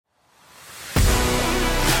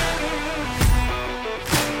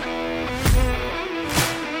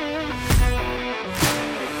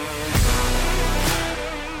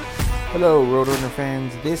Hello, Roadrunner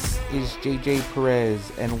fans. This is JJ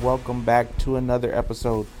Perez, and welcome back to another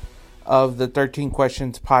episode of the 13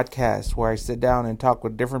 Questions podcast, where I sit down and talk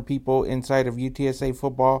with different people inside of UTSA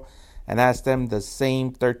football and ask them the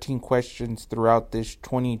same 13 questions throughout this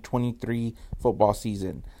 2023 football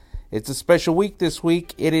season. It's a special week this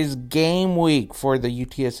week. It is game week for the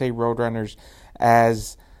UTSA Roadrunners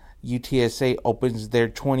as UTSA opens their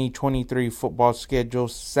 2023 football schedule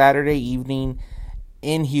Saturday evening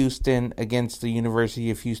in Houston against the University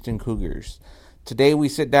of Houston Cougars. Today we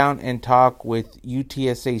sit down and talk with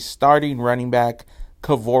UTSA starting running back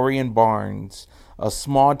Kevorian Barnes, a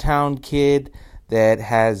small town kid that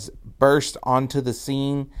has burst onto the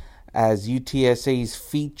scene as UTSA's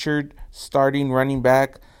featured starting running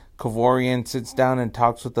back. Kevorian sits down and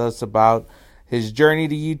talks with us about his journey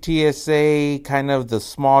to UTSA, kind of the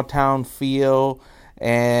small town feel,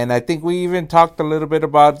 and I think we even talked a little bit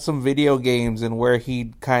about some video games and where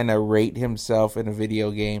he'd kind of rate himself in a video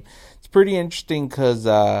game. It's pretty interesting because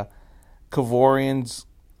Kevorian's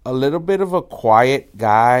a little bit of a quiet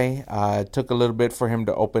guy. It took a little bit for him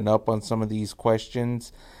to open up on some of these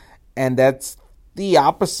questions, and that's the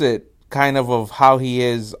opposite kind of how he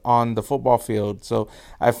is on the football field. So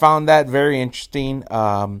I found that very interesting.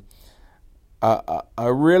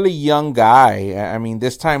 A really young guy. I mean,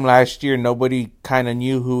 this time last year, nobody kind of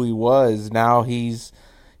knew who he was. Now he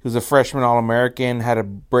was a freshman All-American, had a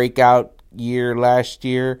breakout year last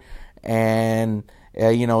year, and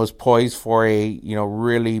is poised for a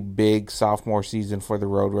really big sophomore season for the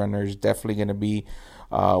Roadrunners. Definitely going to be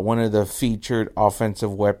one of the featured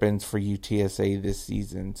offensive weapons for UTSA this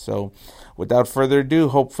season. So, without further ado,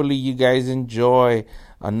 hopefully you guys enjoy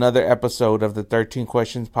another episode of the 13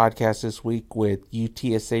 Questions podcast this week with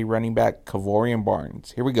UTSA running back Kevorian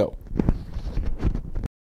Barnes. Here we go.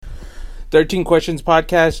 13 Questions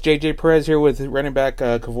podcast. JJ Perez here with running back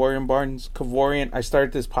Kevorian Barnes. Kevorian, I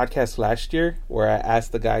started this podcast last year where I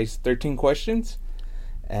asked the guys 13 questions,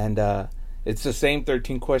 and it's the same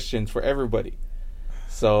 13 questions for everybody.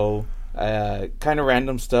 So, kind of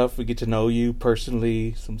random stuff. We get to know you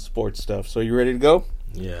personally, some sports stuff. So, you ready to go?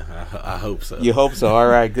 Yeah, I hope so. You hope so. All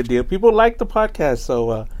right, good deal. People like the podcast,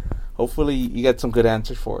 so hopefully you got some good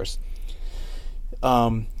answers for us.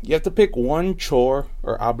 You have to pick one chore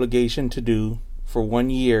or obligation to do for 1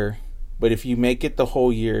 year, but if you make it the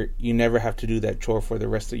whole year, you never have to do that chore for the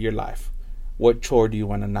rest of your life. What chore do you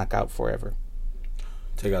want to knock out forever?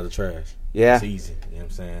 Take out the trash. Yeah. It's easy. You know what I'm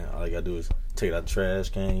saying? All you got to do is take it out the trash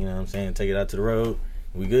can, you know what I'm saying? Take it out to the road.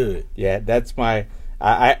 We good. Yeah, that's my...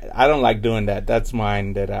 I don't like doing that. That's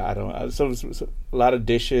mine. That I don't. So a lot of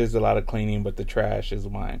dishes, a lot of cleaning, but the trash is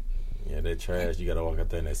mine. Yeah, that trash, you got to walk out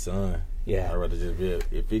there in that sun. Yeah. I'd rather just be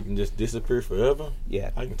if it can just disappear forever. Yeah,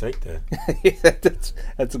 I can take that.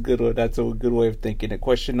 that's a good one. That's a good way of thinking it.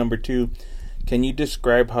 Question number 2: can you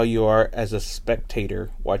describe how you are as a spectator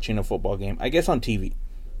watching a football game? I guess on TV.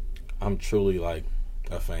 I'm truly like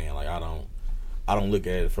a fan. Like I don't look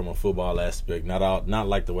at it from a football aspect. Not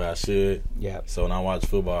like the way I should. Yeah. So when I watch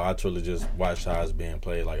football, I truly just watch how it's being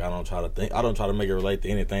played. Like I don't try to make it relate to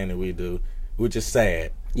anything that we do, which is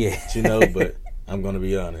sad. Yeah. But I'm gonna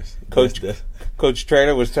be honest. Coach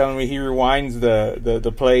Trader was telling me he rewinds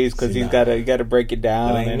the plays because he's got to break it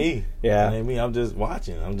down. That ain't me. Yeah. That ain't me. I'm just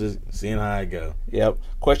watching. I'm just seeing how I go. Yep.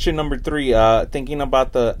 Question number 3. Thinking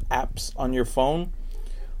about the apps on your phone.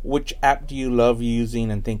 Which app do you love using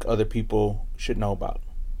and think other people should know about?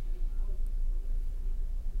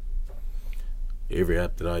 Every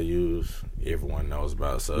app that I use, everyone knows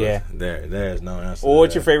about. So yeah. There's no answer. Well,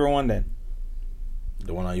 what's your favorite one then?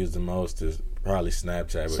 The one I use the most is probably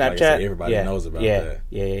Snapchat. But Snapchat? Like I said, everybody knows about that.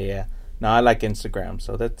 Yeah. No, I like Instagram,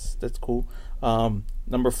 so that's cool.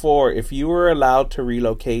 Number 4, if you were allowed to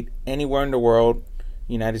relocate anywhere in the world,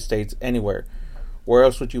 United States, anywhere, where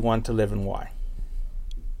else would you want to live and why?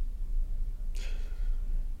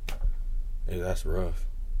 Yeah, that's rough.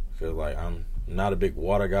 Because, like, I'm not a big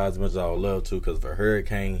water guy as much as I would love to because if a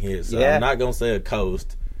hurricane hits, so I'm not going to say a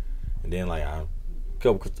coast. And then, like, a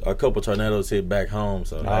couple tornadoes hit back home.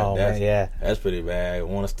 So, that's pretty bad. I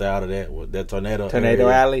want to stay out of that. With that tornado area,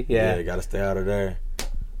 alley? Yeah, got to stay out of there.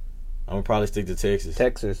 I'm going to probably stick to Texas.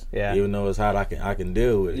 Texas, yeah. Even though it's hot, I can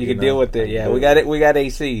deal with it. You can deal with it, yeah. We got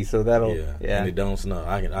AC, so that'll... Yeah. And it don't snow.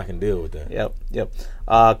 I can deal with that. Yep.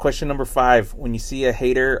 Question number 5. When you see a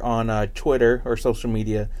hater on Twitter or social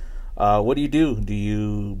media, what do you do? Do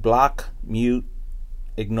you block, mute,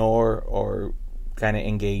 ignore, or kind of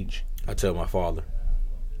engage? I tell my father.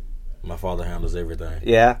 My father handles everything.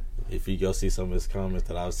 Yeah. If you go see some of his comments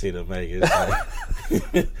that I've seen him make, it's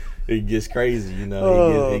like, it gets crazy, you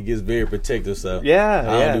know. He gets very protective. So I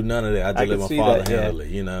don't do none of that. I just let my father handle it,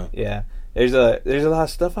 you know. Yeah. There's a lot of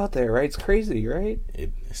stuff out there, right? It's crazy, right?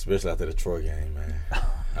 Especially after the Troy game, man.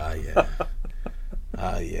 Oh yeah.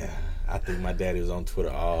 Oh yeah. I think my daddy was on Twitter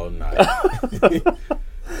all night.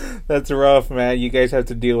 That's rough, man. You guys have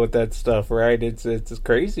to deal with that stuff, right? It's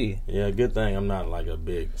crazy. Yeah, good thing I'm not like a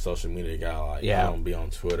big social media guy. Like, I don't be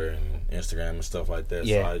on Twitter and Instagram and stuff like that.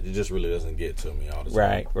 Yeah. So it just really doesn't get to me all the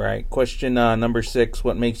time. Right. Question number 6: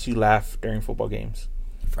 what makes you laugh during football games?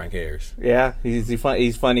 Frank Harris. Yeah, he's a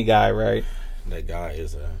funny guy, right? That guy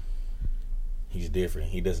is he's different.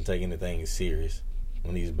 He doesn't take anything serious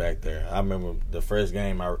when he's back there. I remember the first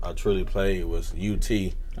game I truly played was UT.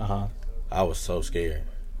 I was so scared.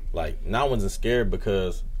 Like, I wasn't scared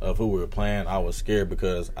because of who we were playing. I was scared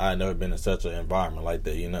because I had never been in such an environment like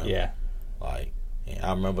that, you know? Yeah. Like, and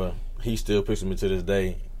I remember he still pictures me to this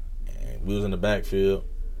day. And we was in the backfield.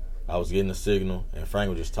 I was getting a signal, and Frank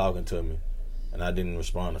was just talking to me. And I didn't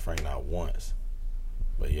respond to Frank not once.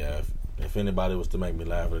 But, yeah, if anybody was to make me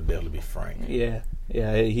laugh, it would definitely be Frank. Yeah.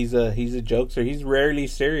 He's a jokester. He's rarely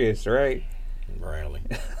serious, right? Rarely.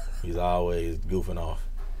 He's always goofing off.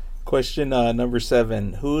 Question number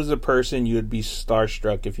 7: who is a person you would be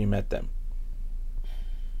starstruck if you met them?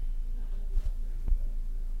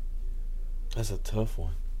 That's a tough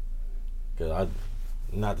one. Because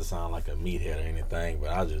not to sound like a meathead or anything,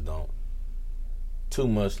 but I just don't too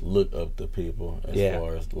much look up to people as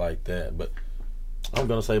far as like that. But I'm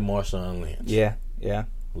going to say Marshawn Lynch. Yeah.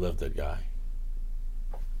 Love that guy.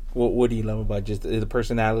 What do you love about just the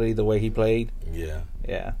personality, the way he played?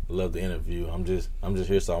 Yeah. Love the interview. I'm just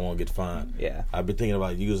here so I won't get fined. Yeah. I've been thinking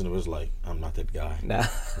about using it, but it's like, I'm not that guy. Nah.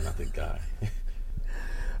 I'm not that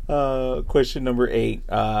guy. Question number 8.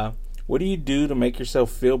 What do you do to make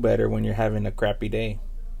yourself feel better when you're having a crappy day?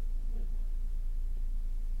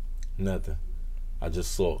 Nothing. I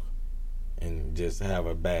just sulk and just have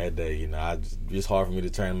a bad day. You know, it's hard for me to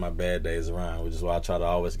turn my bad days around, which is why I try to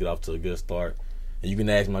always get off to a good start. And you can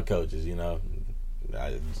ask my coaches, you know.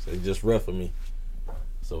 It's just rough for me.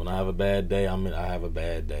 So when I have a bad day, I have a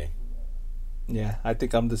bad day. Yeah, I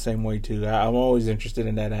think I'm the same way too. I'm always interested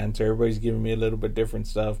in that answer. Everybody's giving me a little bit different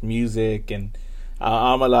stuff, music, and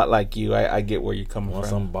I'm a lot like you. I get where you're coming from.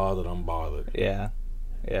 Once I'm bothered. Yeah,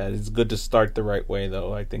 it's good to start the right way,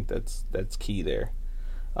 though. I think that's key there.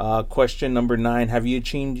 Question number 9: have you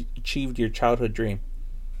achieved your childhood dream?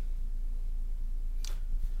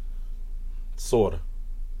 Sorta.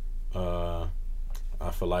 I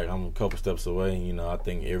feel like I'm a couple steps away. You know, I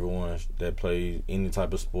think everyone that plays any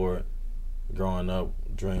type of sport growing up,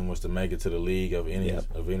 dream was to make it to the league of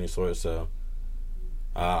any sort. So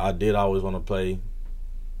I did always want to play.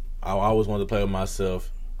 I always wanted to play with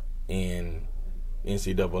myself in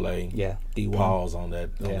NCAA. Yeah, D1. Pause on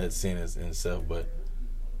that sentence in itself, but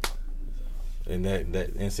and that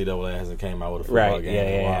NCAA hasn't came out with a football game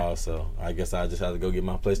in a while. So I guess I just have to go get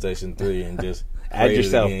my PlayStation 3 and just add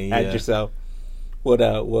yourself.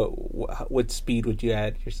 What speed would you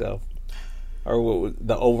add yourself, or what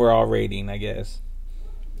the overall rating? I guess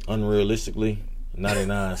unrealistically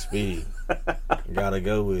 99 speed. Gotta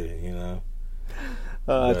go with it, you know.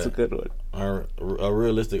 That's a good one. A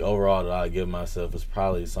realistic overall that I give myself is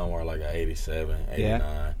probably somewhere like an 87, 89.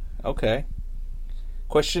 Yeah. Okay.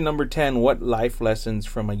 Question number 10: what life lessons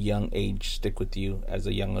from a young age stick with you as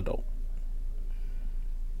a young adult?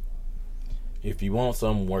 If you want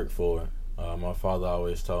something, work for it. My father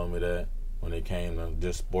always told me that when it came to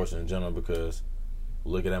just sports in general, because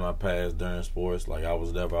looking at my past during sports, like I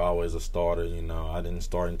was never always a starter. You know, I didn't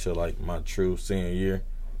start until like my true senior year.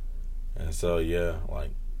 And so, yeah, like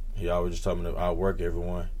he always just told me to outwork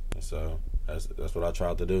everyone. And so that's what I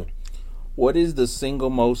tried to do. What is the single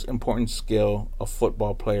most important skill a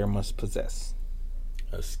football player must possess?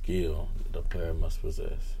 A skill that a player must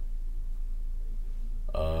possess.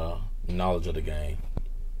 Knowledge of the game.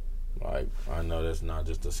 Like, I know that's not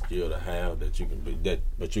just a skill to have but you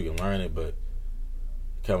can learn it. But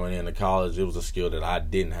coming into college, it was a skill that I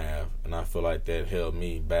didn't have, and I feel like that held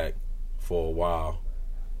me back for a while.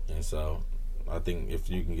 And so I think if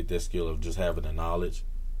you can get that skill of just having the knowledge,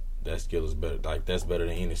 that skill is better. Like, that's better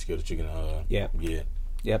than any skill that you can get.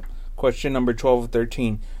 Yep. Question number 12 or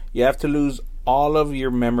 13. You have to lose all of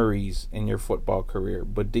your memories in your football career,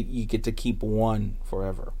 but you get to keep one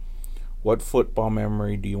forever. What football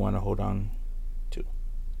memory do you want to hold on to?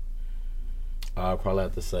 I'd probably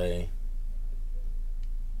have to say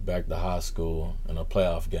back to high school in a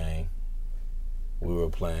playoff game. We were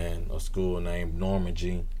playing a school named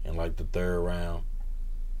Normandy in like the third round,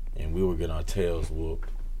 and we were getting our tails whooped.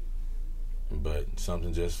 But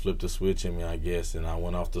something just flipped the switch in me, I guess, and I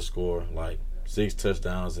went off to score like 6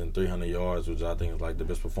 touchdowns and 300 yards, which I think is like the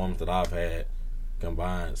best performance that I've had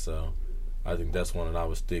combined. So I think that's one that I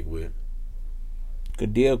would stick with.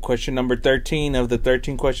 Good deal. Question number 13 of the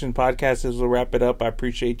 13 Questions podcast. As we'll wrap it up, I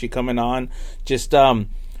appreciate you coming on. Just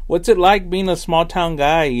what's it like being a small town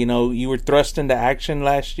guy? You know, you were thrust into action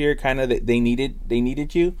last year. Kind of, they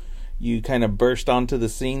needed you. You kind of burst onto the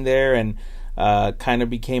scene there and kind of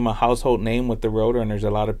became a household name with the Roadrunners. A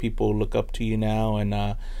lot of people look up to you now,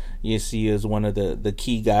 and you see you as one of the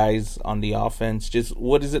key guys on the offense. Just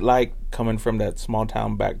what is it like coming from that small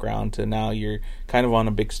town background to now you're kind of on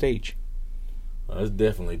a big stage? It's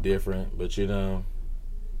definitely different, but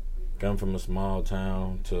coming from a small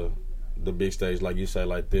town to the big stage, like you say,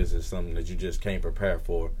 like this, is something that you just can't prepare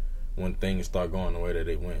for when things start going the way that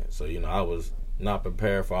it went. So, I was not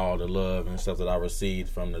prepared for all the love and stuff that I received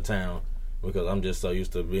from the town because I'm just so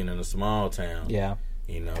used to being in a small town. Yeah.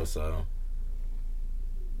 So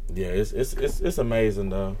yeah, it's amazing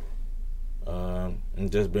though.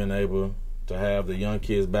 And just being able to have the young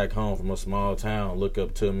kids back home from a small town look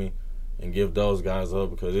up to me and give those guys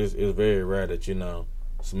up, because it's very rare that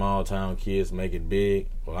small town kids make it big.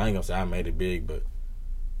 Well, I ain't gonna say I made it big, but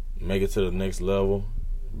make it to the next level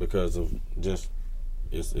because of just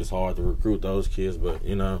it's hard to recruit those kids. But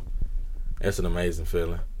it's an amazing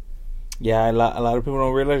feeling. Yeah, a lot of people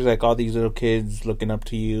don't realize like all these little kids looking up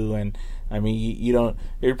to you, and I mean you don't.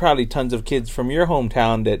 There are probably tons of kids from your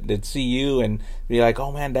hometown that see you and be like,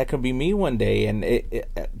 oh man, that could be me one day. And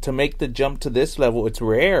to make the jump to this level, it's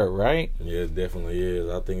rare, right? Yeah, it definitely is.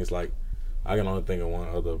 I think it's like I can only think of one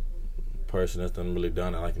other person that's really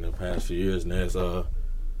done it like in the past few years, and that's dang,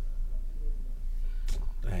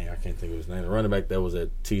 I can't think of his name. The running back that was at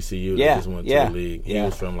TCU that just went to the league. He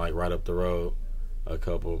was from like right up the road.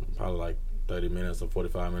 Probably like 30 minutes or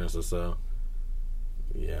 45 minutes or so.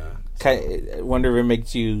 Yeah. I wonder if it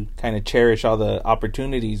makes you kind of cherish all the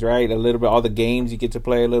opportunities, right? A little bit, all the games you get to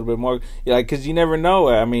play a little bit more. Because you never know.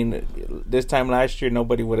 I mean, this time last year,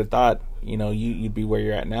 nobody would have thought, you'd be where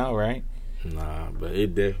you're at now, right? Nah, but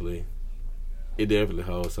it definitely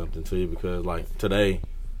holds something to you because, like, today,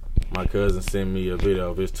 my cousin sent me a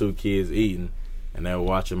video of his 2 kids eating, and they were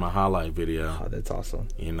watching my highlight video. Oh, that's awesome.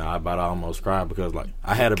 I about almost cried because, like,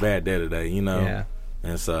 I had a bad day today, Yeah.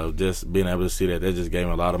 And so just being able to see that just gave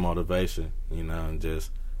me a lot of motivation, and just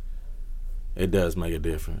it does make a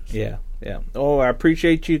difference. Yeah. Oh, I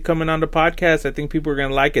appreciate you coming on the podcast. I think people are going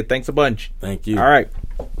to like it. Thanks a bunch. Thank you. All right.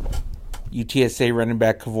 UTSA running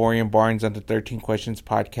back Kevorian Barnes on the 13 Questions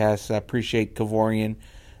podcast. I appreciate Kevorian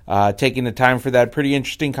taking the time for that pretty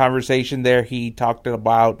interesting conversation there. He talked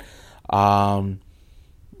about the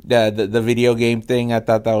video game thing. I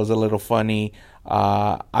thought that was a little funny.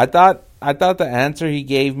 I thought the answer he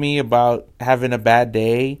gave me about having a bad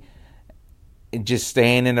day, just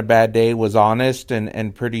staying in a bad day, was honest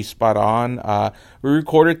and pretty spot on. We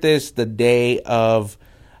recorded this the day of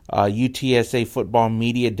UTSA Football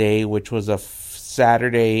Media Day, which was a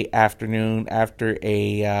Saturday afternoon after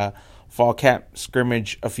a fall camp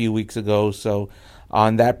scrimmage a few weeks ago. So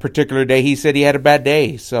on that particular day, he said he had a bad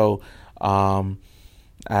day. So I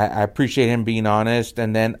appreciate him being honest.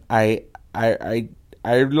 And then I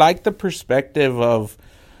like the perspective of,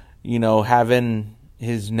 having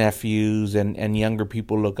his nephews and younger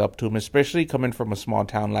people look up to him, especially coming from a small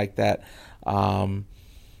town like that. Man,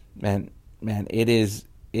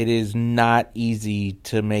 it is not easy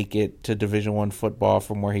to make it to Division I football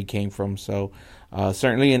from where he came from. So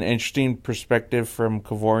certainly an interesting perspective from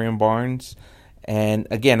Kevorian Barnes. And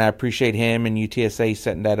again, I appreciate him and UTSA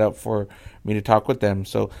setting that up for me to talk with them.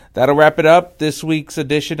 So that'll wrap it up. This week's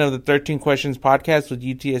edition of the 13 Questions podcast with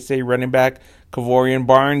UTSA running back Kevorian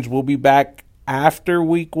Barnes. We'll be back after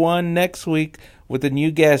week 1 next week with a new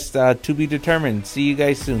guest to be determined. See you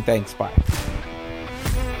guys soon. Thanks. Bye.